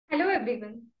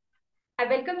everyone. I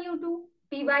welcome you to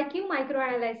PYQ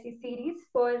microanalysis series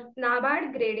for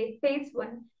NABARD Grade A Phase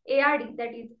 1 ARD,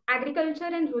 that is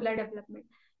Agriculture and Rural Development.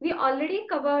 We already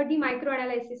covered the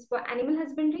microanalysis for animal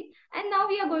husbandry, and now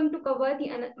we are going to cover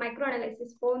the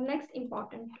microanalysis for next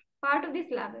important part of the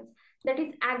syllabus, that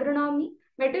is agronomy,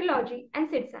 meteorology, and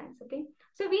seed science. Okay,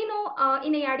 so we know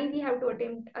in ARD we have to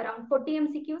attempt around 40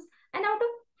 MCQs, and out of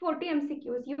 40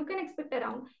 MCQs, you can expect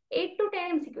around 8 to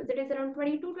 10 MCQs, that is around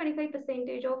 20 to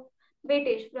 25% of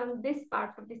weightage from this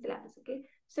part of the syllabus. Okay,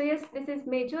 so yes, this is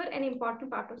major and important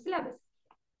part of syllabus.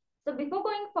 So before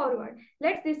going forward,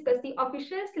 let's discuss the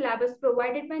official syllabus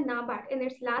provided by NABARD in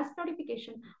its last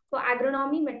notification for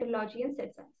agronomy, meteorology, and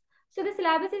seed science. So the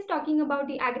syllabus is talking about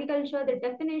the agriculture, the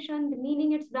definition, the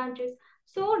meaning, its branches.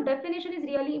 So definition is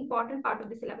really important part of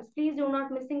the syllabus. Please do not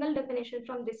miss single definition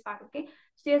from this part. Okay,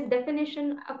 so yes,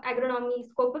 definition of agronomy,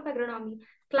 scope of agronomy,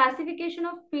 classification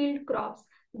of field crops,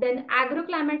 then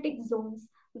agroclimatic zones,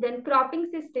 then cropping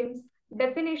systems,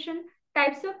 definition,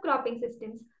 types of cropping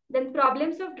systems, then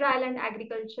problems of dry land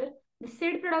agriculture, the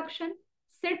seed production,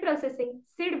 seed processing,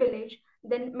 seed village,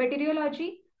 then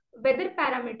meteorology, weather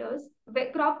parameters,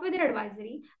 crop weather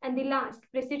advisory, and the last,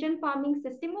 precision farming,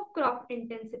 system of crop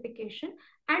intensification,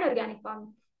 and organic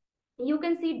farming. You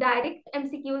can see direct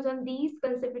MCQs on these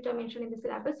concepts which are mentioned in the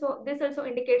syllabus. So this also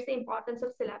indicates the importance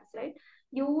of syllabus, right?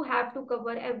 You have to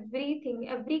cover everything,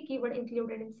 every keyword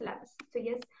included in syllabus. So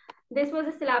yes, this was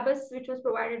a syllabus which was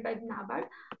provided by NABARD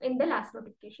in the last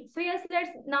notification. So yes, let's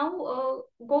now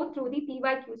go through the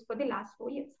PYQs for the last 4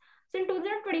 years. So in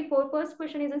 2024, first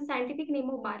question is a scientific name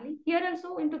of barley. Here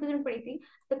also in 2023,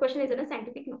 the question is in a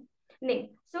scientific name.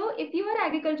 So if you are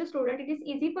agriculture student, it is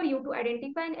easy for you to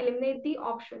identify and eliminate the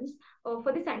options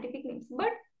for the scientific names. But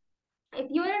if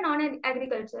you are a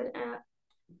non-agriculture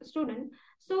student,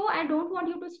 so I don't want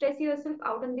you to stress yourself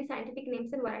out on the scientific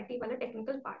names and variety while a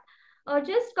technical part.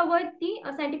 Just cover the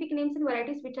scientific names and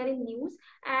varieties which are in news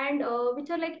and which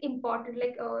are like important,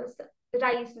 like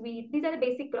rice, wheat. These are the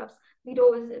basic crops. The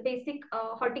rose, basic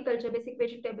horticulture, basic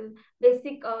vegetable,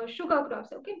 basic sugar crops.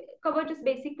 Okay, cover just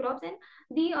basic crops and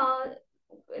the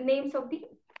names of the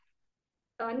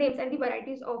names and the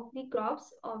varieties of the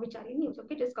crops which are in news.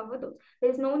 Okay, just cover those. There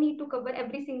is no need to cover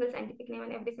every single scientific name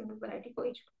and every single variety for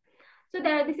each. So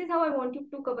this is how I want you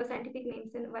to cover scientific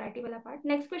names and variety wala part.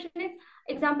 Next question is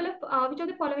example of which of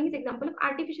the following is example of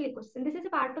artificial ecosystem. This is a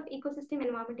part of ecosystem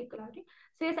environment ecology.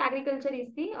 So yes, agriculture is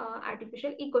the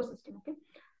artificial ecosystem. Okay.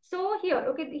 So here,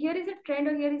 okay, here is a trend,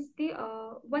 or here is the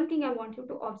one thing I want you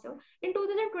to observe. In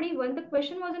 2021, the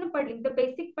question was on a puddling, the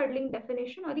basic puddling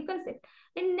definition or the concept.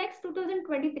 In next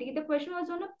 2023, the question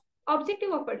was on a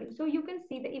objective of puddling. So you can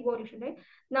see the evolution, right?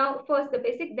 Now, first the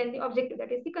basic, then the objective,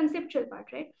 that is the conceptual part,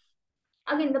 right?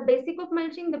 Again, the basic of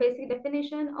mulching, the basic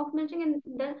definition of mulching, and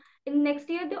the in next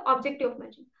year the objective of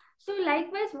mulching. So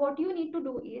likewise, what you need to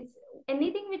do is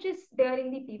anything which is there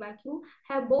in the PYQ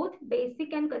have both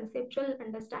basic and conceptual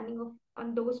understanding of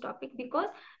on those topics, because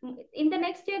in the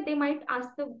next year they might ask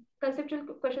the conceptual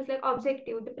questions like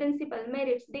objective, the principle,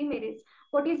 merits, demerits,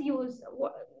 what is used,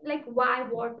 what, like why,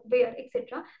 what, where,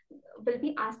 etc. will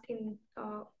be asked in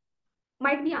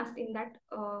might be asked in that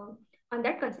on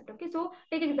that concept. Okay, so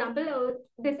take example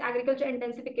this agriculture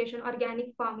intensification,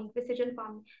 organic farming, precision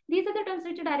farming. These are the terms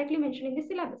which are directly mentioned in the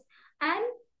syllabus, and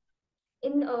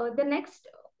in the next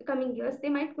coming years they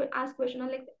might ask question on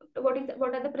like what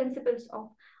are the principles of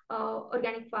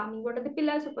organic farming, what are the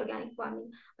pillars of organic farming,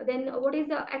 then what is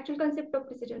the actual concept of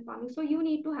precision farming. So you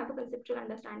need to have a conceptual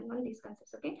understanding on these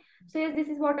concepts. Okay, so yes, this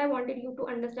is what I wanted you to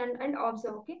understand and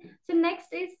observe. Okay, so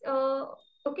next is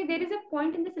okay, there is a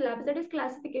point in the syllabus that is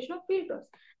classification of field crops,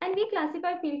 and we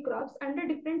classify field crops under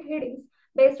different headings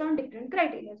based on different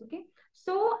criteria. Okay,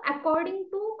 so according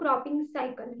to cropping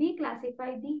cycle, we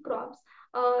classify the crops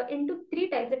into 3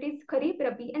 types, that is Kharif,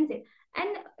 Rabi, and Zaid.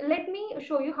 And let me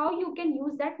show you how you can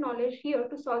use that knowledge here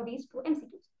to solve these 2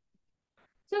 MCQs.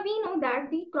 So we know that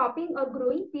the cropping or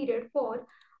growing period for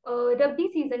Rabi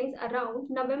season is around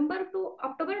November to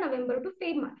October, November to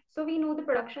Feb, March. So we know the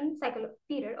production cycle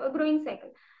period or growing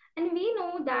cycle. And we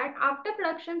know that after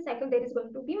production cycle, there is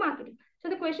going to be marketing. So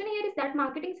the question here is that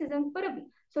marketing season for Rabi.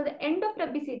 So the end of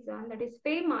Rabi season, that is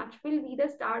Feb, March, will be the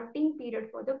starting period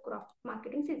for the crop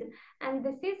marketing season. And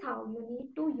this is how you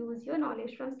need to use your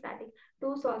knowledge from static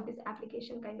to solve this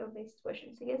application kind of based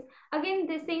question. So yes, again,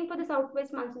 the same for the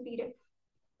southwest monsoon period.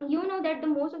 You know that the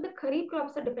most of the kharif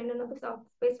crops are dependent on the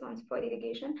southwest monsoon for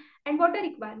irrigation and water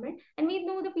requirement, and we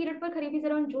know the period for kharif is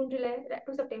around June, July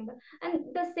to September, and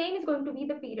the same is going to be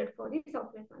the period for the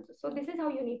southwest monsoon. So this is how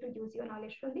you need to use your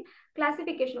knowledge from the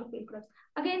classification of field crops.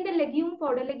 Again, the legume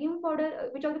fodder,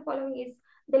 which of the following is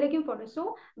the legume fodder.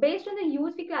 So based on the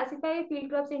use, we classify field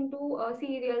crops into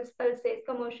cereals, pulses,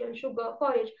 commercial, sugar,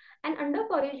 forage, and under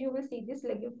forage you will see this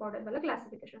legume fodder wala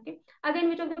classification. Okay, again,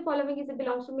 which of the following is it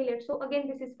belongs to millet? So again,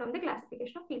 this is from the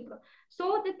classification of field crop.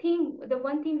 So the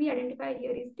one thing we identified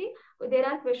here is there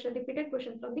are repeated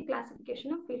questions from the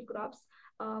classification of field crops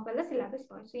well, syllabus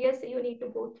point. So yes, you need to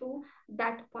go through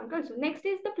that point also. Next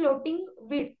is the floating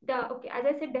width. Okay, as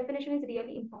I said, definition is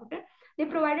really important. They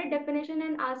provided definition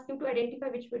and asked you to identify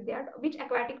which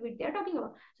aquatic width they are talking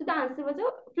about. So the answer was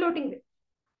a floating width.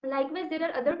 Likewise, there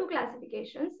are other two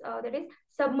classifications, that is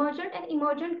submergent and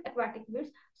emergent aquatic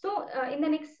widths. So in the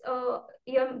next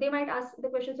year, they might ask the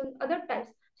questions on other types.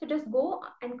 So just go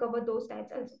and cover those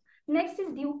types also. Next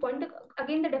is dew point.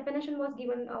 Again, the definition was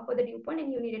given for the dew point,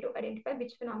 and you needed to identify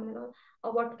which phenomenon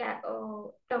or what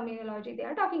terminology they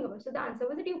are talking about. So the answer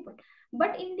was a dew point.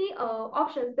 But in the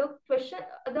options, the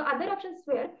other options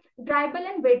were dry bulb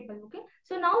and wet bulb. Okay,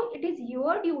 so now it is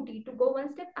your duty to go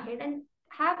one step ahead and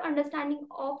have understanding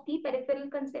of the peripheral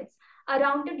concepts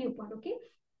around the dew point. Okay,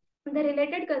 the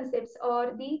related concepts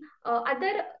or the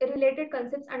other related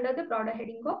concepts under the broader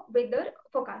heading of weather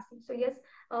forecasting. So yes,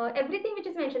 everything which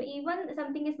is mentioned, even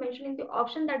something is mentioned in the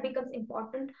option, that becomes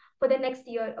important for the next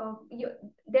year.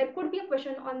 There could be a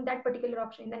question on that particular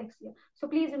option in the next year. So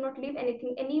please do not leave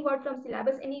anything, any word from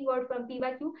syllabus, any word from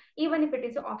PYQ, even if it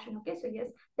is an option. Okay, so yes,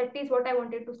 that is what I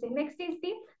wanted to say. Next is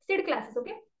the SID classes.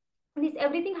 Okay, this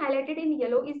everything highlighted in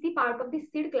yellow is the part of the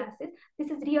seed classes. This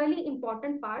is really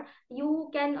important part. You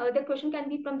can the question can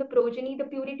be from the progeny, the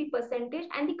purity percentage,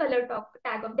 and the color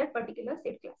tag of that particular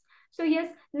seed class. So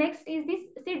yes, next is this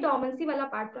seed dormancy wala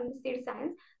part from the seed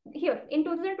science. Here in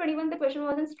 2021 the question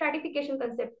was on stratification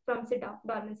concept from seed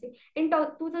dormancy. In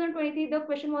 2023 the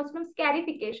question was from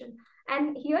scarification,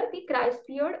 and here the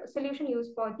cryosphere solution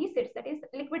used for the seeds, that is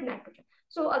liquid nitrogen.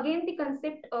 So again, the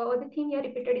concept or the theme here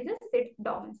repeated is a seed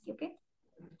dormancy. Okay,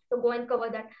 so go and cover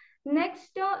that.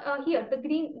 Next, here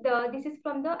this is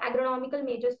from the agronomical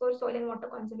measures for soil and water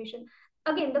conservation.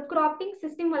 Again, the cropping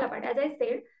system wala part, as I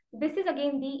said, this is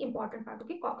again the important part.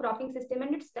 Okay, cropping system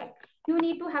and its type. You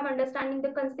need to have understanding the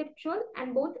conceptual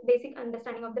and both basic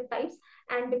understanding of the types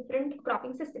and different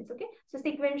cropping systems. Okay, so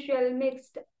sequential,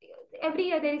 mixed. Every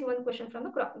year there is one question from the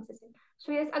cropping system.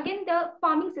 So yes, again the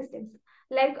farming systems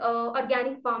like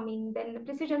organic farming, then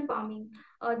precision farming,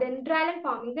 then dryland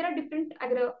farming. There are different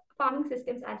agro farming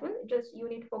systems as well. Just you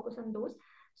need to focus on those.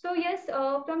 So yes,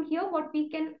 from here what we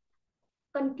can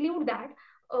conclude that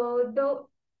the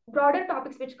broader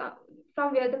topics which come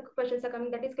from where the questions are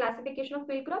coming, that is classification of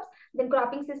field crops, then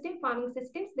cropping system, farming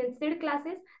systems, then seed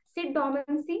classes, seed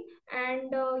dormancy,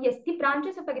 and yes, the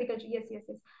branches of agriculture. Yes, yes,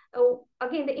 yes.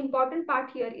 Again, the important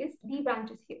part here is the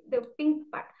branches here, the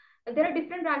pink part. There are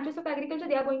different branches of agriculture.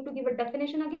 They are going to give a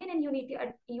definition again, and you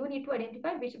need to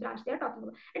identify which branch they are talking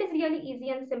about. It is really easy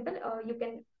and simple. You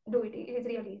can do it. It is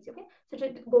really easy. Okay, so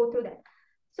just go through that.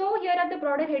 So here are the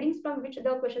broader headings from which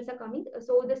the questions are coming.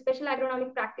 So the special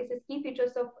agronomic practices, key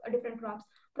features of different crops,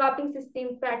 cropping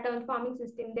system, pattern, farming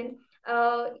system, then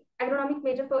agronomic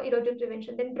measure for erosion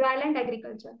prevention, then dryland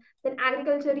agriculture, then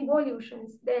agriculture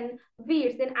revolutions, then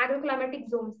weeds, then agroclimatic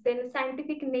zones, then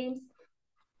scientific names,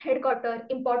 headquarter,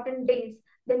 important days,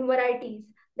 then varieties,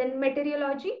 then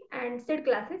meteorology and seed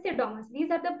classes, seed dormants. These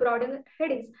are the broader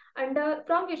headings under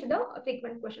from which the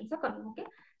frequent questions are coming. Okay.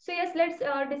 So yes, let's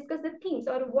discuss the themes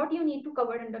or what you need to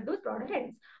cover under those broader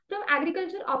headings. From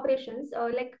agriculture operations,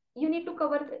 like you need to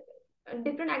cover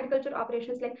different agriculture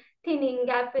operations like thinning,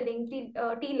 gap filling,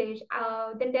 tillage.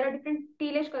 Then there are different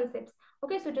tillage concepts.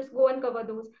 Okay, so just go and cover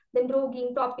those. Then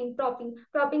rogging, topping, propping.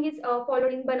 Propping is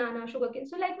followed in banana, sugarcane.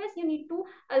 So likewise, you need to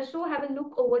also have a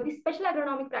look over the special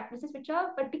agronomic practices which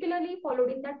are particularly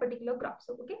followed in that particular crop.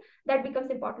 So okay, that becomes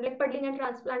important. Like puddling and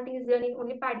transplanting is done in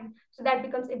only paddy, so that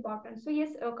becomes important. So yes,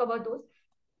 cover those.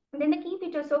 And then the key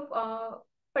features of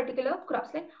particular crops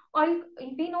like oil.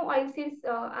 We know oilseeds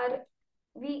are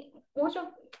we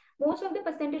most of the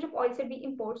percentage of oil seed we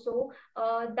import, so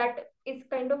that is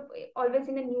kind of always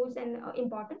in the news and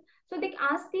important. So they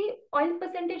ask the oil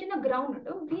percentage in a groundnut.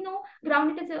 We know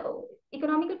groundnut is a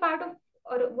economical part of,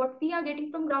 or what we are getting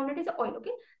from groundnut is oil.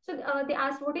 Okay, so they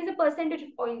asked what is the percentage of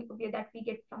oil that we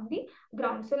get from the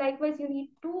ground. So likewise you need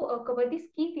to cover these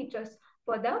key features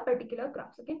for the particular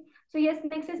crops. Okay, so yes,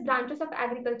 next is branches of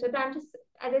agriculture. Branches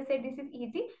as I said, this is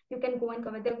easy. You can go and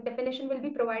cover. The definition will be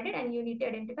provided, and you need to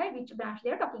identify which branch they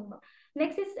are talking about.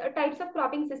 Next is types of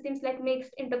cropping systems like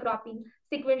mixed, intercropping,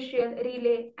 sequential,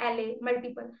 relay, alley,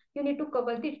 multiple. You need to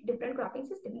cover the different cropping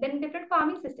systems. Then different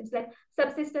farming systems like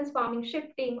subsistence farming,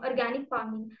 shifting, organic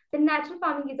farming. Then natural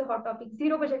farming is a hot topic.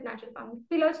 Zero budget natural farming,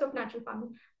 pillars of natural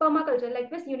farming, permaculture. Like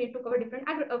this, you need to cover different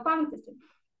farming systems.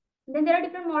 Then there are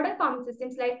different modern farming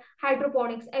systems like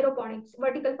hydroponics, aeroponics,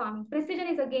 vertical farming. Precision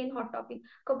is again hot topic.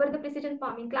 Cover the precision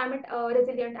farming, climate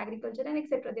resilient agriculture, and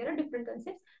etc. There are different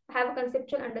concepts. Have a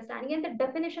conceptual understanding and the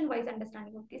definition wise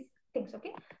understanding of these things.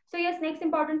 Okay. So yes, next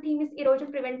important theme is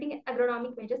erosion preventing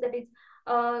agronomic measures. That is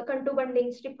contour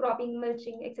bunding, strip cropping,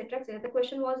 mulching, etc. etc. The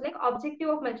question was like objective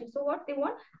of mulching. So what they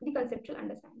want, the conceptual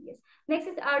understanding. Yes. Next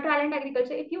is dryland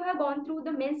agriculture. If you have gone through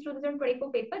the men's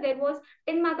 2024 paper, there was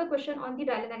 10 mark question on the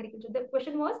dryland agriculture. The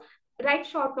question was write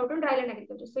short note on dryland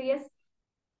agriculture. So yes,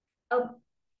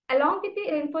 along with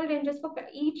the rainfall ranges for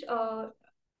each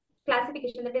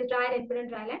classification, that is dry, rainfall,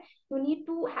 and dryland, you need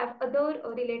to have other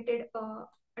related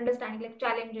understanding like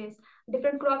challenges,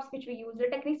 different crops which we use, the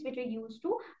techniques which we use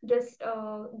to just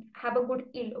have a good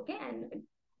yield. Okay, and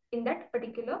in that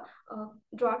particular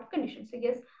drought condition. So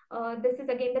yes, this is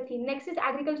again the theme. Next is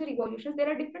agriculture revolutions.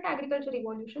 There are different agriculture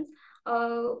revolutions,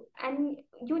 and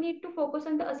you need to focus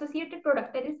on the associated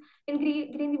product. That is in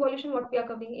green revolution, what we are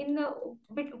covering. In the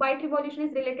white revolution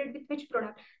is related with which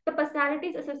product. The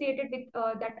personalities associated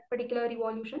with that particular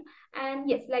revolution. And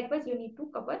yes, likewise, you need to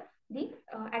cover the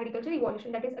agriculture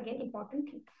revolution. That is again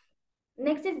important thing.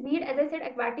 Next is weed. As I said,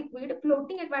 aquatic weed,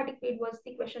 floating aquatic weed was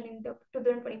the question in the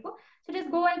 2024. So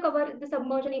just go and cover the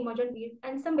submerged and emergent weed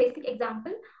and some basic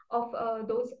example of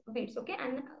those weeds. Okay,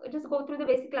 and just go through the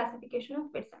basic classification of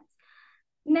weed science.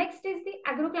 Next is the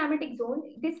agroclimatic zone.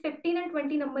 This 15 and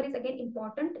 20 number is again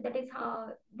important. That is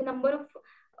the number of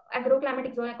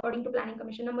agroclimatic zone according to Planning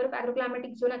Commission, number of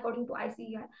agroclimatic zone according to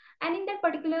ICER. And in that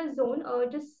particular zone,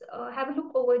 just have a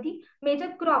look over the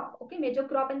major crop, okay, major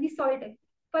crop and the soil type.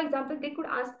 For example, they could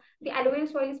ask the alluvial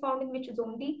soil is found in which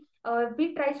zone, the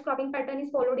wheat rice cropping pattern is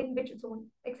followed in which zone,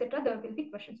 etc. There will be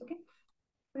questions, okay.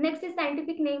 Next is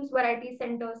scientific names, varieties,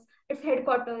 centers, its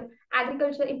headquarters,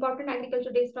 agriculture, important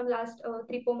agriculture days from last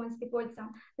 3-4 months before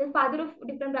exam. Then father of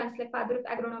different branches like father of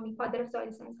agronomy, father of soil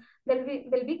science. There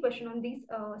will be question on these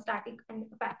static and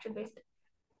factual based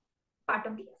part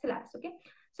of the syllabus. Okay.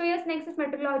 So yes, next is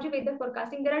meteorology, weather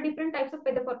forecasting. There are different types of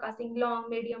weather forecasting: long,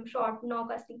 medium, short,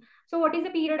 nowcasting. So what is the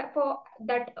period for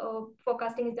that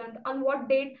forecasting is done? On what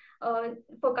date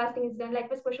forecasting is done? Like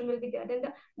this question will be there. Then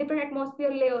the different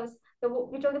atmosphere layers.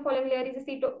 Which of the following layer is a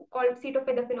seat of, called seat of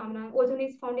weather phenomenon? Ozone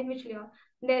is found in which layer?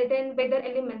 Then weather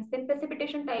elements. Then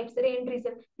precipitation types: rain,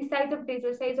 drizzle, the size of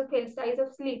drizzle, size of hail, size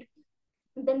of sleet.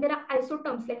 Then there are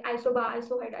isoterms like isobar,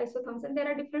 isohyd, isotherms, and there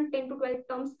are different 10 to 12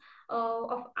 terms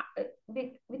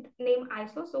with name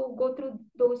ISO. So go through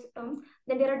those terms.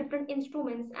 Then there are different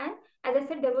instruments, and as I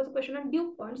said, there was a question on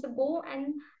dew points. So go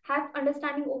and have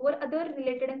understanding over other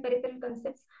related and peripheral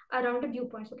concepts around the dew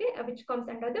points, okay, which comes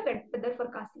under the weather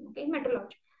forecasting, okay, in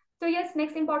meteorology. So yes,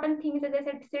 next important thing is, as I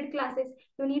said, seed classes.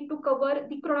 You need to cover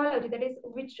the chronology, that is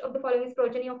which of the following is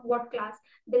progeny of what class.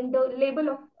 Then the label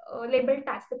of label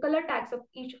tags, the color tags of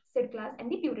each seed class, and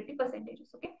the purity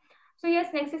percentages. Okay. So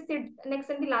yes, next is seed.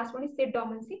 Next and the last one is seed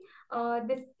dormancy.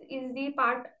 This is the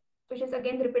part which is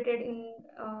again repeated in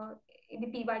the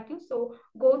PYQ. So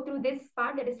go through this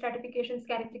part, that is stratification,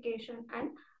 scarification, and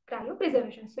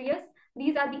cryopreservation. So yes,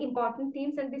 these are the important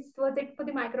themes, and this was it for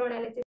the microanalysis.